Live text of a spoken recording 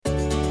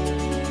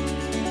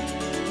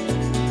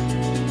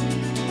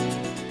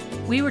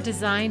We were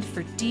designed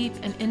for deep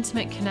and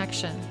intimate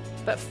connection,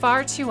 but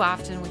far too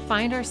often we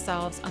find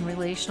ourselves on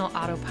relational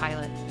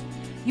autopilot.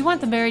 You want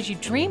the marriage you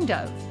dreamed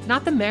of,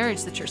 not the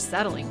marriage that you're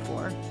settling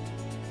for.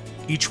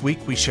 Each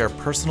week, we share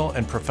personal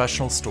and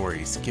professional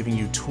stories, giving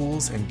you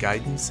tools and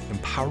guidance,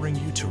 empowering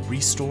you to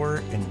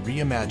restore and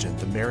reimagine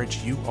the marriage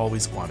you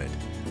always wanted.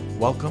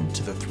 Welcome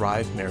to the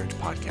Thrive Marriage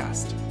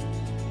Podcast.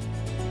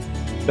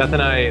 Beth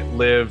and I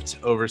lived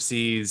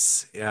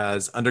overseas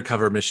as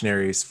undercover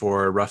missionaries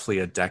for roughly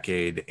a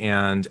decade.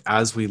 And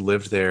as we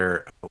lived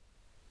there,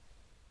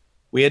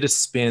 we had to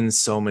spin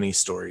so many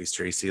stories,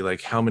 Tracy,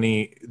 like how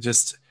many,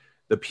 just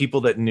the people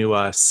that knew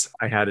us.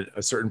 I had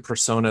a certain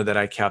persona that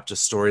I kept, a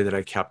story that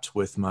I kept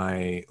with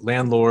my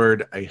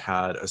landlord. I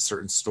had a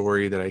certain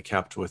story that I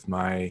kept with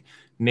my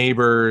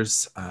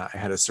neighbors. I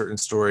had a certain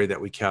story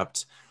that we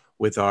kept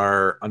with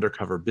our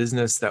undercover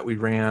business that we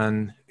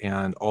ran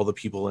and all the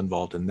people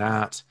involved in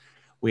that.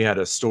 We had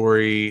a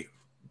story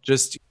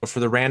just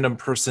for the random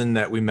person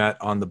that we met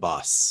on the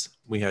bus.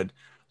 We had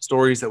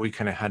stories that we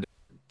kind of had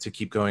to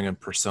keep going in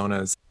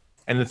personas.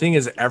 And the thing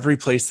is, every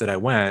place that I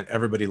went,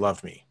 everybody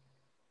loved me.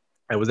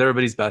 I was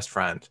everybody's best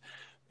friend.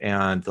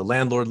 And the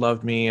landlord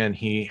loved me, and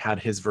he had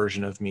his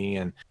version of me,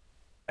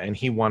 and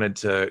he wanted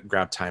to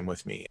grab time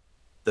with me.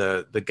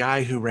 The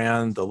guy who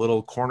ran the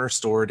little corner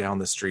store down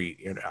the street,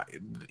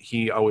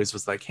 he always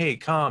was like, hey,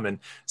 come and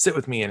sit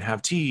with me and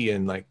have tea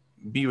and like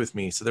be with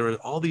me. So there were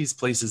all these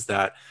places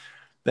that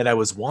I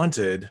was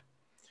wanted,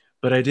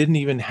 but I didn't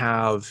even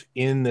have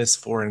in this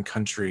foreign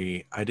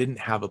country, I didn't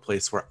have a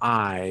place where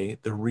I,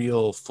 the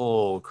real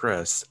full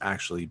Chris,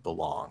 actually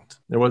belonged.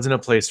 There wasn't a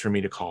place for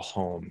me to call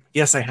home.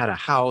 Yes, I had a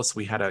house,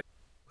 we had an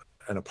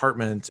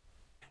apartment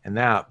and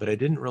that, but I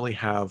didn't really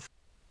have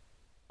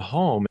a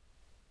home.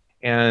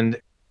 And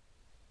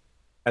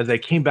as I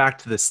came back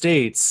to the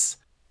States,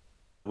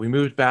 we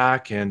moved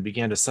back and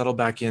began to settle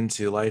back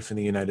into life in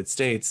the United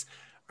States.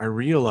 I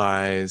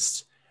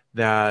realized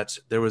that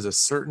there was a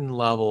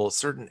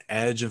certain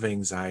edge of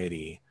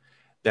anxiety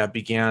that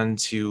began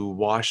to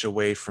wash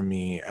away from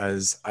me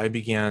as I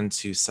began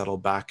to settle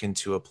back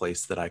into a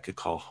place that I could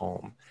call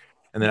home.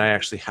 And then I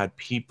actually had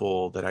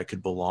people that I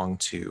could belong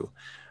to,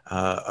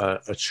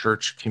 a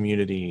church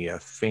community, a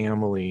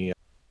family,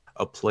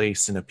 a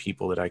place and a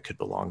people that I could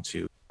belong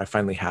to. I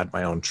finally had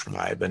my own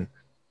tribe. And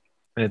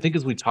I think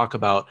as we talk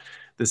about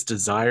this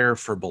desire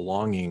for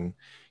belonging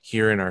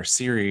here in our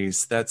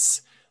series,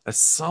 that's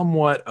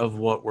somewhat of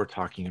what we're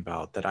talking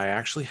about, that I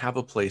actually have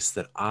a place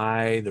that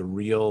I, the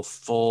real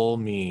full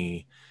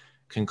me,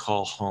 can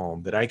call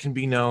home, that I can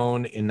be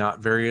known in not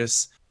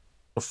various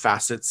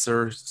facets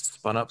or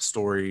spun up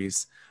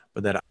stories,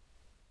 but that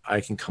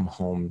I can come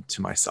home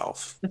to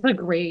myself. That's a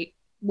great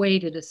way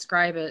to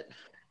describe it.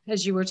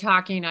 As you were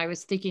talking, I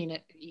was thinking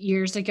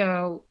years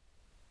ago,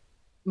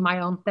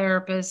 my own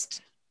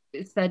therapist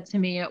said to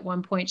me at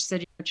one point, she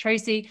said,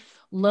 Tracy,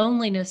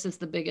 loneliness is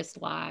the biggest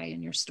lie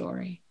in your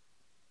story.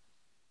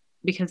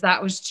 Because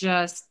that was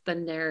just the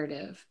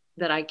narrative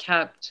that I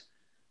kept.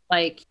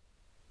 Like,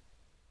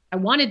 I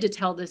wanted to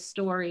tell this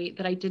story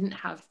that I didn't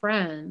have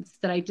friends,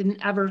 that I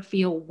didn't ever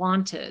feel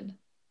wanted.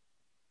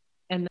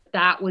 And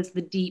that was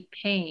the deep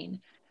pain.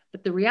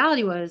 But the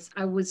reality was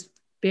I was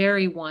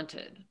very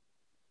wanted.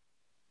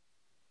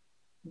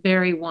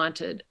 Very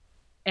wanted.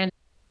 And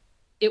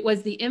it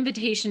was the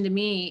invitation to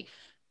me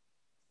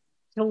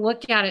to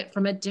look at it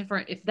from a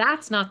different, if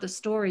that's not the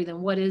story,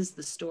 then what is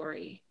the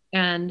story?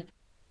 And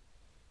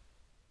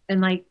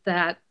like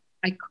that,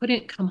 I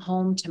couldn't come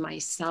home to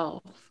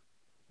myself.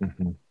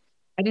 Mm-hmm.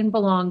 I didn't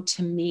belong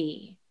to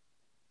me.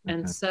 Mm-hmm.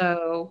 And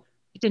so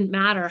it didn't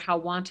matter how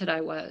wanted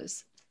I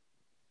was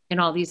in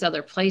all these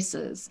other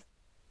places.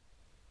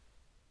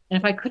 And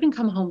if I couldn't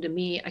come home to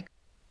me,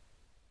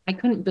 I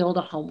couldn't build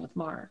a home with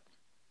Mark.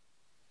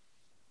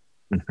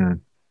 Mm-hmm.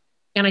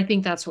 And I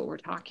think that's what we're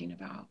talking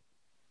about.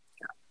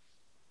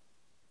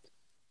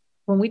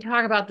 When we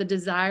talk about the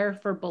desire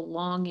for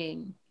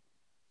belonging,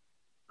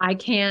 I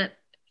can't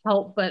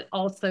help but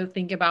also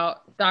think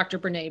about Dr.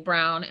 Brené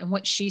Brown and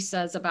what she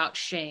says about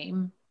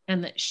shame,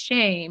 and that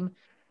shame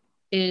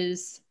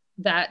is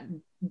that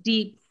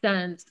deep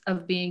sense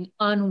of being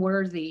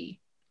unworthy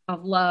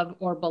of love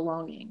or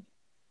belonging.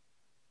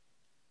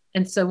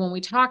 And so when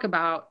we talk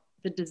about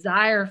the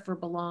desire for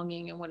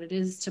belonging and what it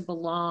is to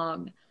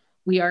belong,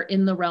 we are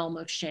in the realm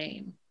of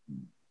shame.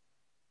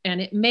 And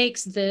it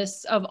makes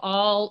this, of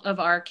all of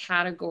our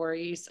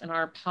categories and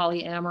our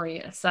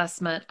polyamory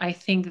assessment, I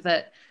think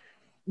that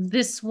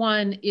this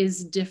one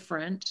is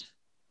different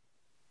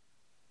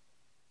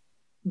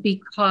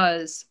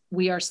because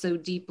we are so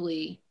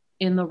deeply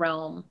in the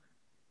realm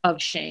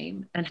of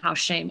shame and how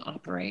shame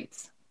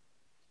operates.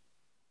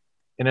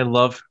 And I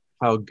love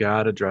how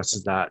God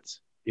addresses that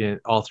in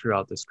all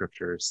throughout the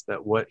scriptures,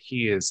 that what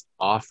he is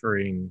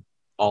offering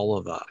all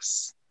of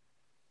us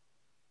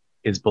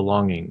is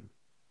belonging.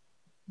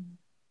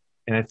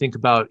 And I think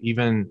about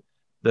even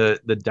the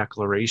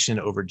declaration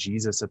over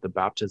Jesus at the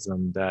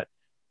baptism, that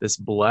this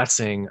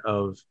blessing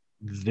of,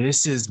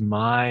 this is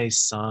my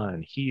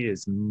son, he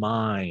is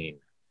mine.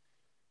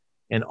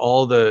 and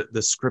all the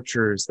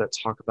scriptures that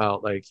talk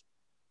about like,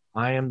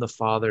 I am the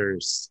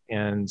Father's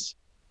and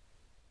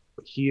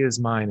he is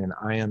mine and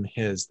I am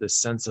his, this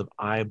sense of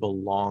I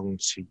belong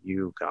to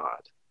you,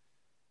 God.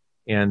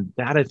 And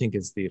that, I think,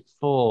 is the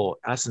full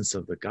essence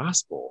of the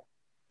gospel.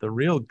 The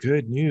real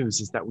good news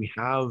is that we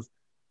have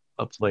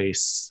a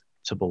place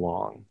to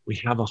belong.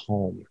 We have a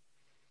home.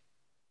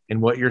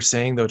 And what you're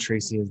saying, though,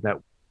 Tracy, is that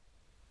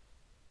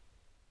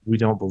we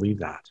don't believe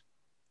that.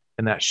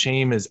 And that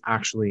shame is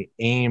actually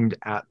aimed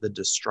at the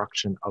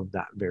destruction of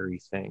that very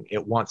thing.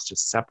 It wants to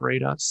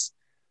separate us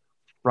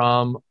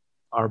from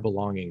our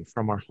belonging,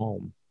 from our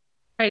home.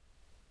 Right.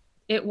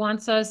 It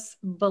wants us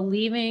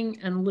believing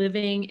and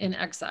living in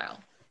exile.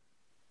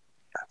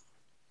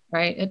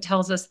 Right? It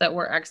tells us that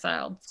we're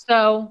exiled.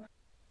 So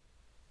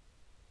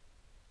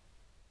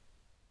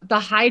the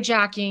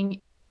hijacking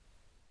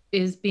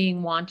is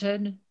being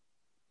wanted.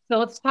 So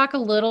let's talk a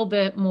little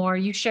bit more.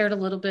 You shared a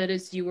little bit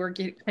as you were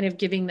kind of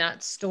giving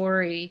that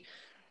story,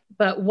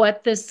 but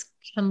what this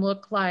can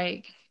look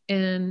like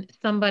in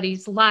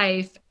somebody's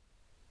life.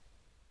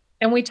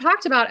 And we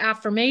talked about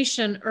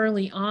affirmation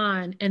early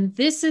on, and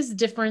this is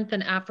different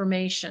than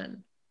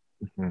affirmation.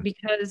 Mm-hmm.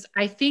 Because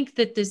I think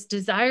that this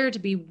desire to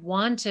be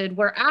wanted,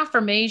 where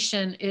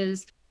affirmation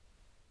is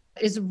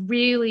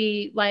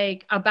really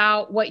like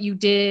about what you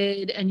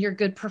did and your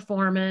good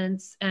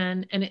performance,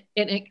 and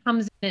it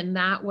comes in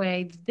that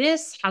way.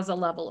 This has a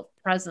level of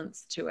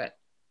presence to it.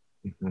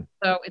 Mm-hmm.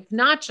 So it's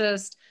not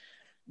just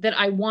that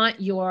I want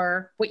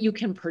what you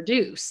can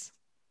produce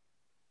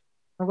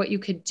or what you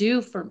could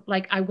do for,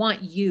 like, I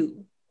want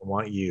you. I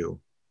want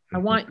you. Mm-hmm. I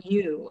want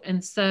you.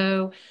 And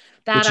so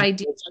that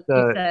idea, like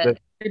you said,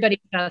 everybody's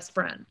best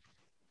friend.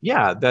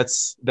 Yeah,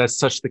 that's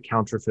such the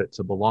counterfeit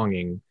to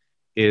belonging,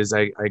 is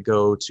I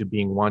go to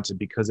being wanted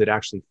because it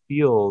actually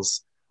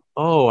feels,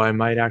 oh, I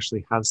might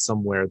actually have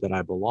somewhere that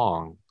I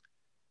belong.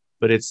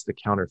 But it's the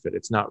counterfeit.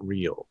 It's not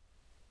real.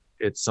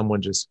 It's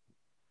someone just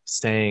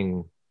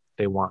saying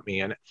they want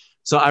me. And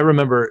so I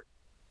remember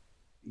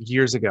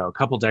years ago, a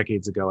couple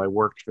decades ago, I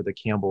worked for the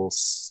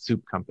Campbell's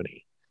Soup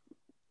Company.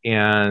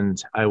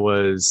 And I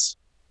was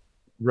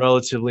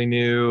relatively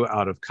new,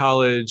 out of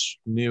college,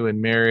 new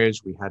in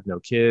marriage. We had no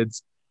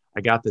kids.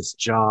 I got this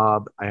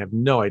job. I have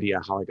no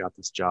idea how I got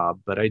this job,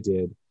 but I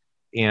did.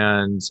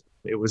 And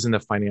it was in the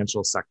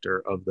financial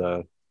sector of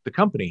the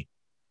company.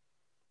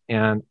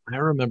 And I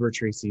remember,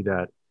 Tracy,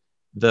 that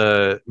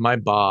my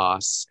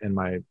boss and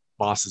my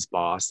boss's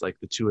boss, like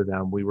the two of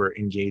them, we were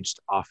engaged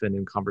often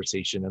in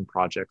conversation and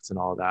projects and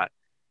all that.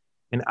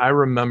 And I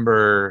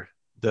remember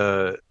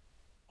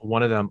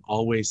one of them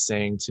always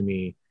saying to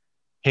me,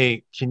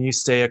 hey, can you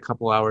stay a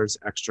couple hours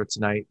extra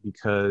tonight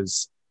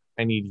because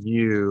I need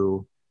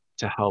you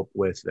to help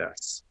with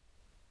this?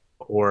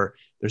 Or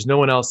there's no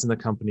one else in the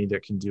company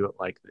that can do it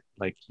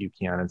like you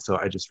can. And so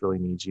I just really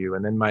need you.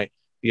 And then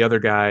the other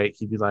guy,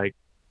 he'd be like,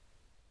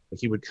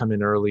 he would come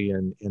in early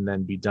and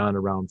then be done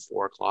around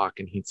 4:00.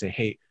 And he'd say,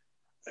 hey,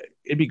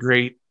 it'd be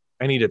great.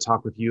 I need to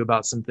talk with you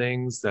about some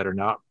things that are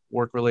not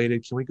work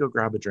related. Can we go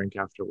grab a drink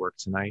after work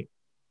tonight?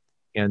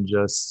 And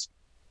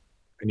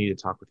I need to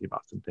talk with you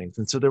about some things.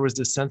 And so there was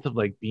this sense of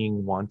like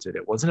being wanted.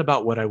 It wasn't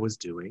about what I was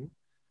doing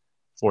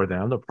for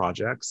them, the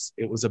projects.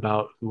 It was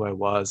about who I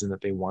was and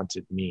that they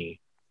wanted me.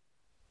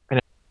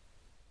 And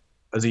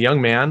as a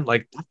young man,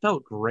 like, that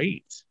felt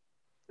great.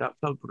 That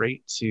felt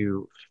great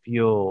to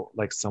feel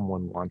like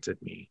someone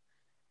wanted me.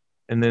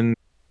 And then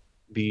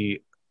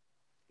the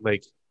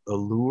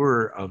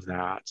allure of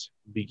that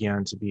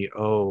began to be,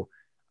 oh,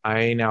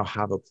 I now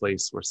have a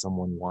place where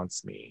someone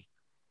wants me.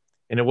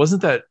 And it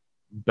wasn't that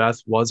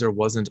Beth was or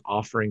wasn't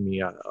offering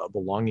me a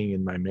belonging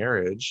in my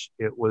marriage.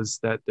 It was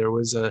that there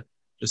was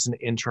just an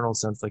internal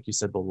sense, like you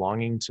said,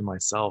 belonging to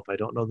myself. I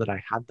don't know that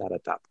I had that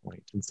at that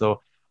point. And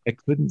so I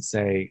couldn't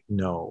say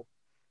no.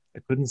 I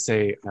couldn't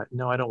say,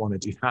 no, I don't want to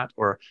do that,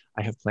 or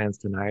I have plans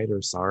tonight,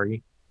 or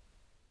sorry.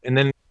 And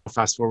then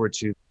fast forward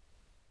to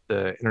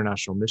the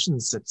international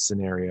missions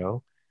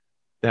scenario,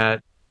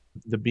 that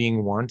the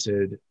being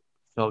wanted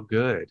felt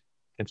good.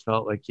 It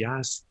felt like,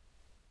 yes,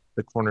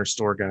 the corner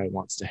store guy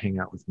wants to hang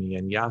out with me.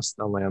 And yes,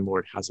 the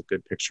landlord has a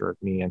good picture of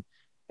me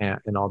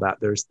and all that.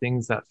 There's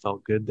things that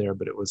felt good there,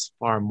 but it was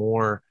far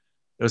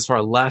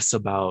less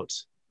about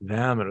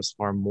them. It was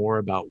far more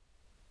about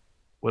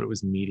what it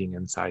was meeting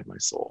inside my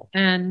soul.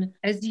 And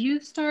if you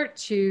start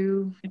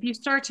to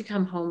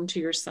come home to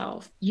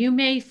yourself, you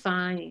may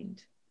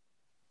find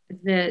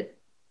that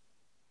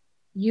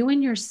you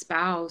and your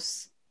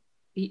spouse,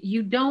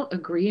 you don't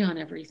agree on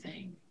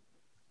everything.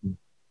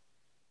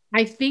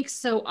 I think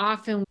so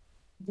often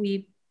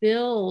we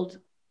build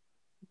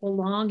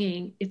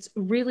belonging. It's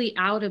really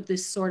out of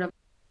this sort of,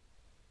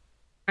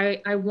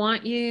 I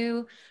want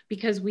you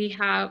because we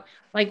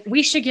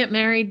should get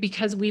married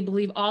because we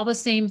believe all the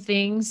same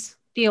things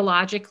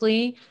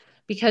theologically,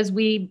 because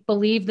we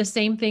believe the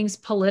same things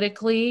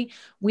politically.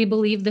 We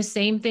believe the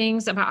same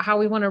things about how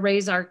we want to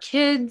raise our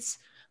kids.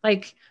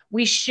 Like,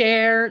 we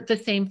share the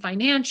same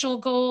financial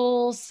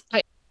goals.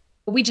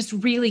 We just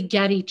really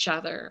get each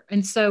other.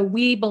 And so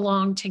we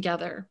belong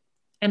together.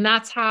 And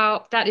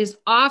that is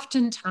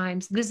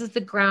oftentimes, this is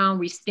the ground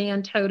we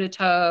stand toe to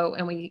toe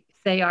and we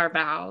say our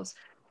vows.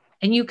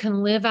 And you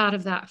can live out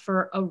of that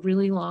for a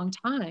really long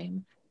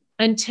time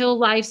until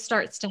life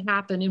starts to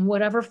happen in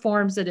whatever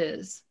forms it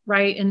is,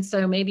 right? And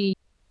so maybe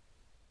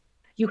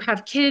you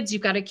have kids,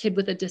 you've got a kid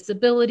with a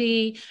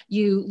disability,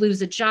 you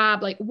lose a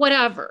job, like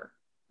whatever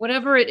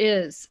it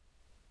is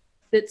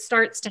that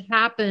starts to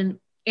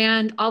happen.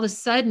 And all of a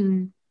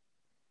sudden,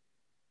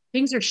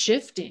 things are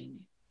shifting.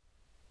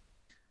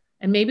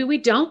 And maybe we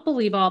don't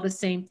believe all the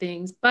same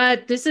things,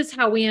 but this is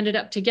how we ended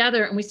up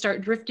together, and we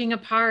start drifting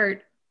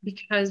apart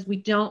because we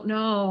don't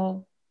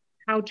know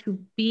how to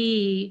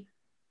be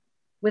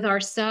with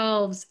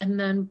ourselves and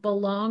then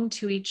belong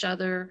to each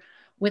other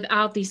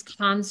without these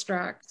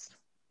constructs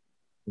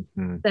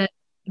that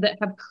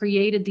have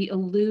created the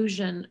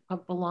illusion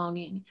of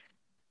belonging.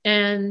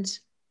 And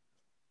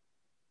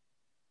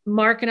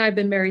Mark and I have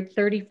been married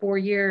 34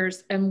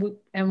 years,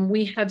 and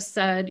we have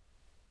said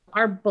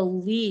our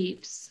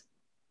beliefs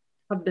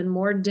have been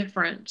more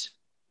different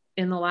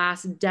in the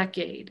last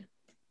decade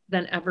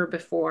than ever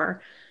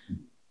before.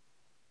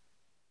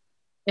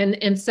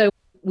 And so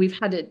we've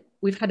had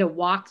to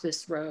walk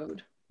this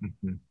road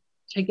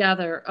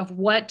together of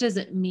what does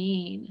it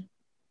mean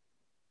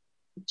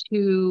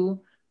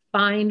to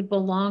find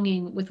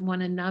belonging with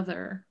one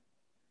another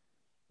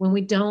when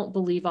we don't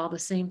believe all the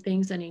same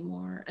things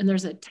anymore. And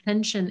there's a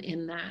tension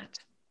in that.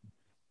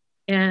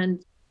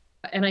 And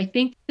I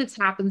think this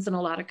happens in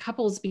a lot of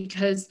couples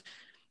because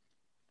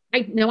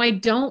I know I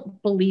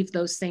don't believe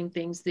those same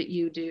things that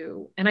you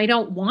do. And I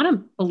don't want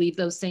to believe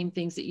those same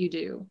things that you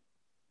do.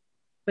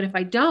 But if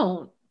I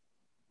don't,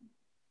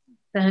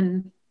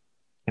 then.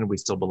 And we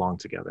still belong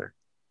together.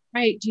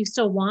 Right. Do you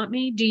still want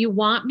me? Do you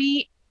want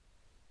me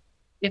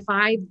if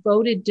I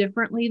voted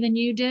differently than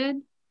you did?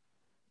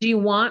 Do you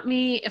want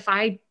me if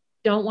I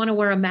don't want to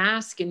wear a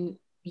mask and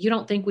you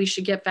don't think we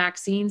should get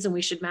vaccines and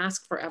we should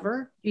mask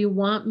forever? Do you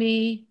want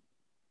me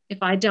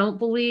if I don't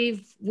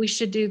believe we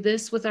should do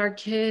this with our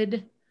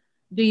kid?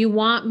 Do you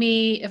want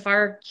me if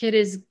our kid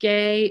is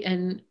gay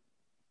and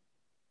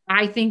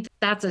I think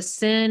that's a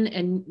sin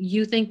and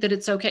you think that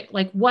it's okay?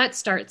 Like, what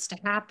starts to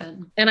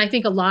happen? And I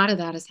think a lot of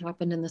that has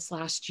happened in this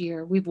last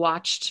year. We've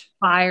watched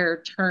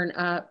fire turn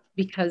up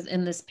because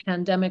in this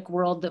pandemic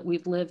world that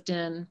we've lived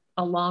in,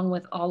 along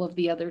with all of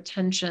the other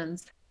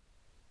tensions,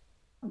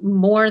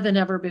 more than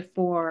ever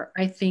before,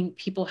 I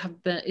think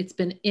it's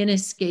been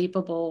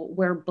inescapable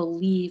where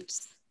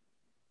beliefs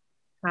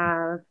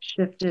have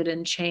shifted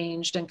and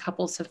changed, and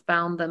couples have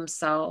found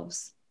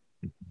themselves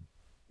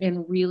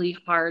in really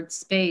hard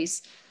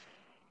space.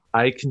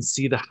 I can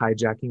see the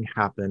hijacking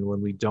happen when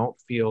we don't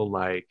feel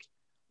like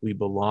we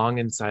belong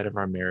inside of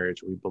our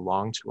marriage, we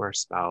belong to our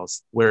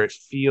spouse, where it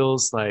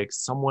feels like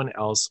someone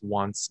else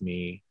wants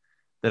me,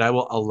 that I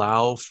will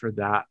allow for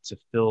that to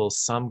fill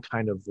some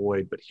kind of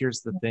void. But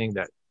here's the thing,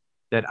 that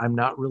I'm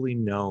not really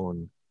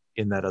known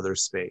in that other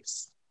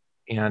space.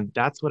 And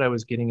that's what I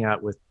was getting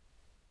at with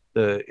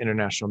the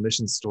international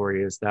mission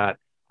story, is that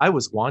I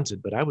was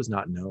wanted, but I was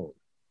not known.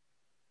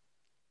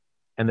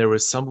 And there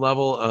was some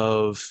level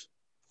of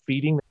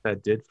feeding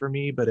that did for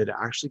me, but it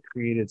actually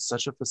created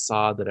such a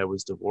facade that I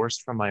was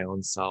divorced from my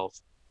own self.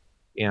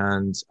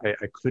 And I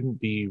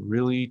couldn't be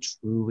really,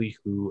 truly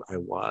who I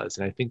was.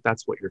 And I think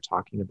that's what you're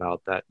talking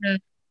about,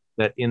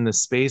 that in the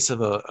space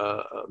of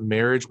a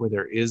marriage where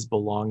there is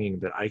belonging,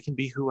 that I can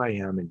be who I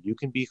am and you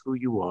can be who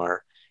you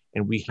are.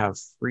 And we have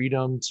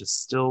freedom to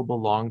still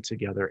belong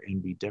together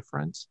and be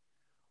different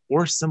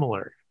or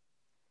similar,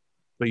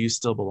 but you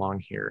still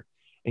belong here.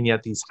 And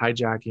yet these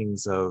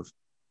hijackings of,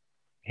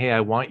 hey,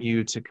 I want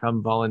you to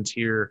come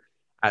volunteer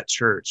at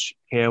church.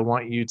 Hey, I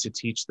want you to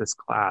teach this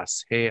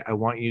class. Hey, I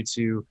want you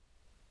to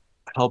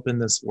help in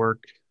this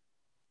work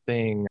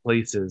thing,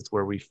 places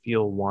where we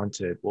feel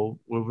wanted, will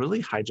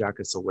really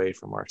hijack us away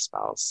from our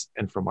spouse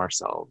and from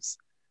ourselves.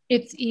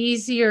 It's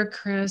easier,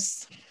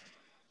 Chris.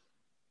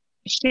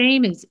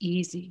 Shame is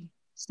easy.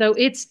 So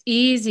it's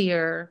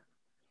easier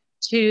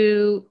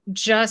to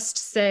just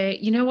say,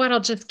 you know what, I'll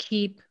just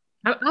keep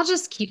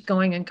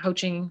going and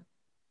coaching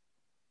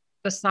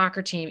the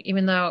soccer team,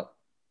 even though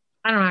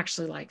I don't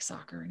actually like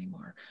soccer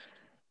anymore.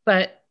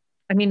 But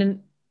I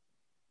mean,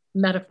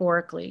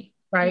 metaphorically,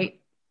 right?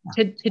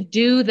 Yeah. To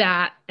do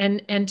that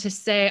and to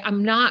say,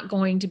 I'm not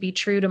going to be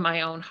true to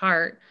my own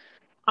heart.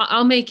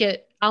 I'll make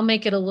it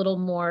a little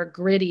more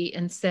gritty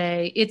and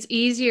say it's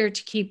easier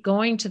to keep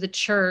going to the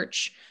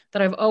church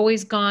that I've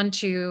always gone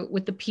to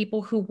with the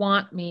people who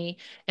want me,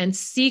 and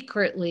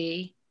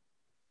secretly,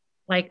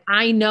 like,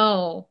 I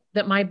know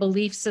that my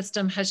belief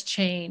system has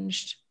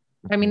changed.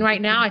 I mean,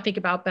 right now I think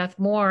about Beth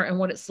Moore and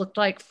what it's looked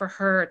like for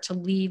her to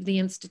leave the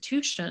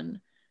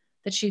institution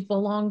that she's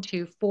belonged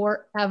to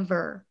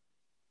forever,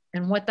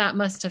 and what that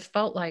must have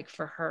felt like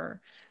for her,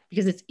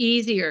 because it's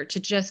easier to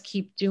just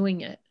keep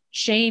doing it.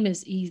 Shame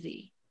is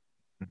easy.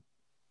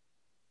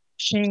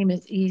 Shame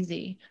is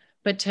easy.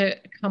 But to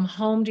come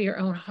home to your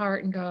own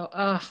heart and go,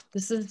 oh,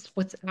 this is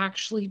what's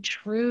actually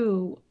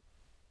true.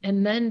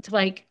 And then to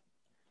like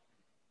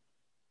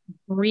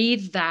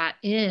breathe that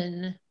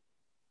in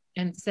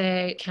and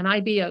say, can I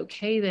be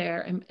okay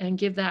there? And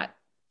give that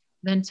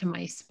then to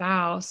my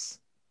spouse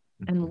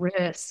and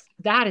risk.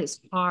 That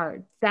is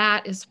hard.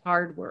 That is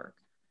hard work.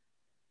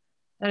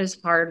 That is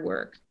hard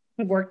work.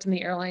 I worked in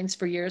the airlines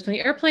for years. When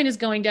the airplane is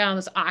going down,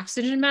 this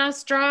oxygen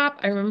mask drop,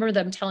 I remember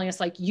them telling us,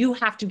 like, you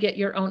have to get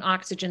your own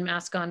oxygen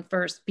mask on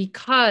first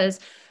because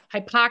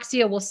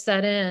hypoxia will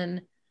set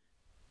in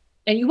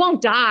and you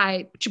won't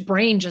die, but your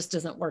brain just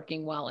isn't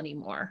working well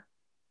anymore,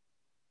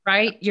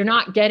 right? You're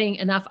not getting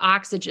enough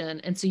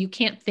oxygen. And so you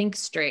can't think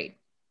straight.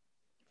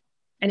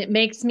 And it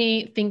makes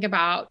me think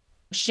about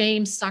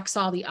shame sucks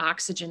all the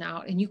oxygen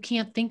out and you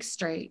can't think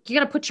straight. You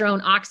got to put your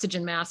own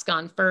oxygen mask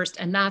on first.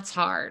 And that's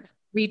hard.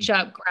 Reach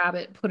up, grab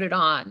it, put it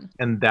on.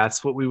 And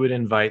that's what we would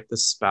invite the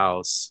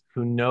spouse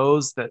who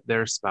knows that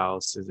their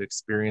spouse is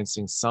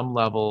experiencing some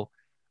level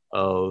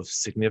of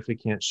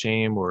significant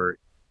shame or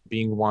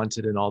being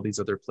wanted in all these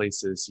other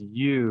places.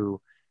 You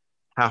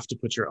have to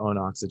put your own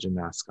oxygen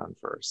mask on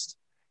first.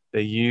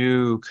 That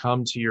you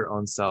come to your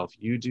own self.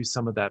 You do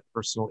some of that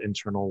personal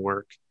internal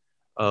work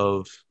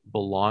of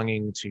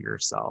belonging to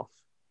yourself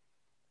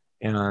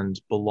and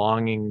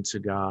belonging to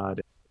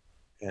God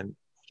and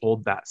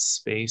hold that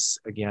space.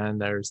 Again,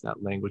 there's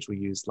that language we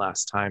used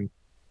last time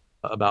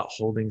about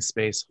holding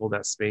space, hold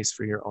that space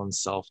for your own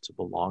self to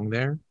belong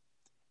there.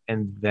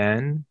 And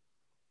then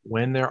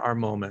when there are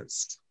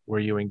moments where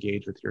you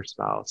engage with your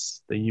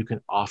spouse, that you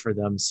can offer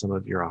them some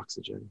of your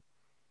oxygen.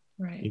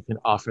 Right. You can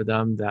offer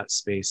them that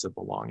space of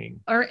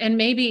belonging. And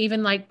maybe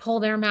even like pull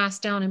their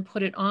mask down and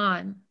put it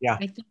on. Yeah.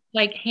 I think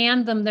like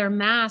hand them their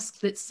mask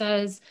that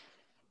says,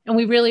 and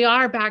we really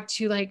are back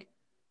to like,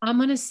 I'm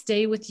going to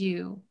stay with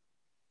you.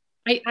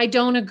 I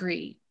don't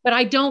agree, but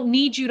I don't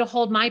need you to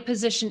hold my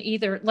position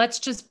either. Let's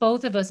just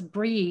both of us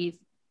breathe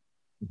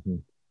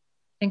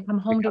and come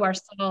home to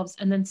ourselves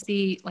and then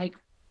see like,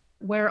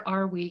 where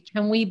are we?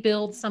 Can we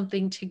build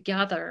something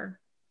together?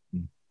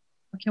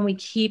 Or can we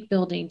keep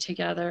building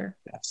together?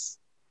 Yes.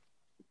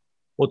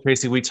 Well,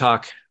 Tracy, we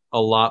talk a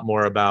lot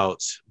more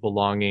about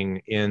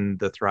belonging in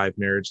the Thrive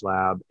Marriage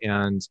Lab,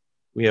 and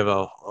we have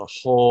a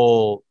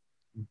whole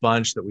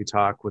bunch that we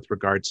talk with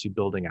regard to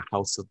building a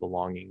house of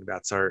belonging.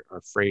 That's our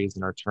phrase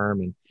and our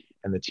term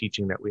and the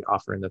teaching that we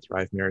offer in the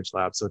Thrive Marriage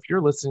Lab. So if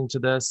you're listening to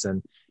this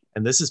and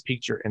this has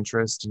piqued your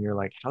interest and you're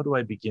like, how do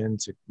I begin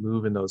to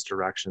move in those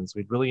directions?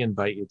 We'd really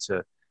invite you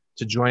to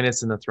join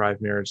us in the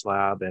Thrive Marriage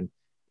Lab. And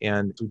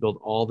we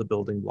build all the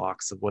building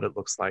blocks of what it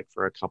looks like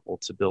for a couple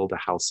to build a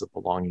house of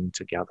belonging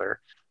together,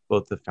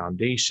 both the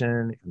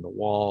foundation and the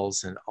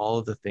walls and all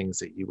of the things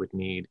that you would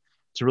need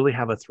to really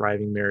have a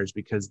thriving marriage,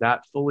 because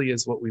that fully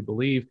is what we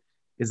believe,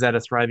 is that a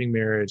thriving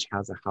marriage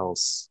has a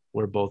house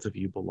where both of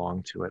you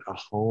belong to it, a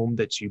home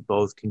that you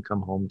both can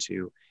come home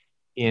to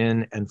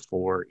in and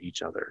for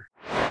each other.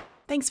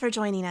 Thanks for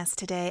joining us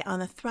today on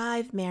the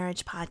Thrive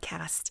Marriage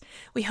Podcast.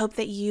 We hope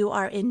that you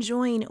are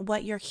enjoying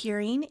what you're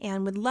hearing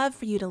and would love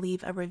for you to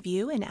leave a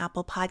review in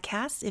Apple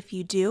Podcasts if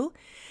you do.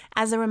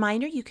 As a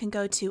reminder, you can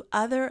go to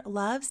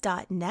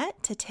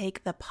otherloves.net to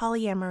take the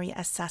polyamory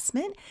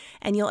assessment,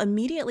 and you'll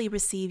immediately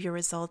receive your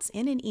results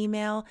in an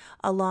email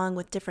along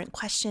with different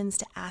questions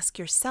to ask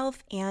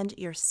yourself and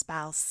your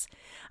spouse.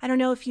 I don't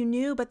know if you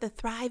knew, but the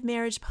Thrive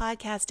Marriage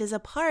Podcast is a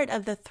part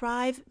of the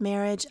Thrive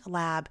Marriage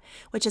Lab,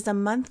 which is a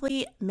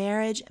monthly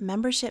marriage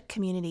membership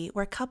community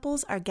where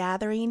couples are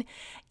gathering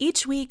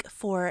each week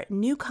for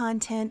new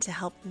content to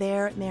help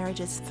their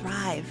marriages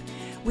thrive.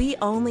 We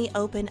only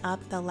open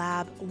up the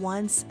lab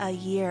once a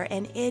year,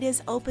 and it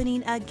is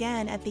opening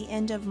again at the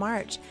end of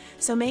March.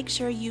 So make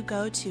sure you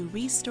go to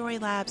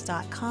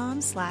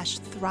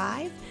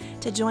restorylabs.com/thrive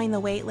to join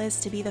the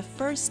waitlist to be the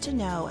first to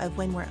know of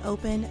when we're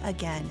open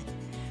again.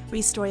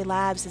 Restory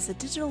Labs is a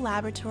digital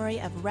laboratory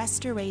of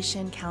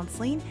restoration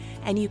counseling,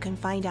 and you can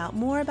find out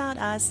more about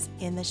us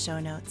in the show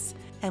notes.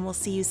 And we'll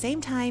see you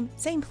same time,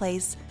 same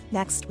place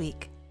next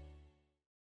week.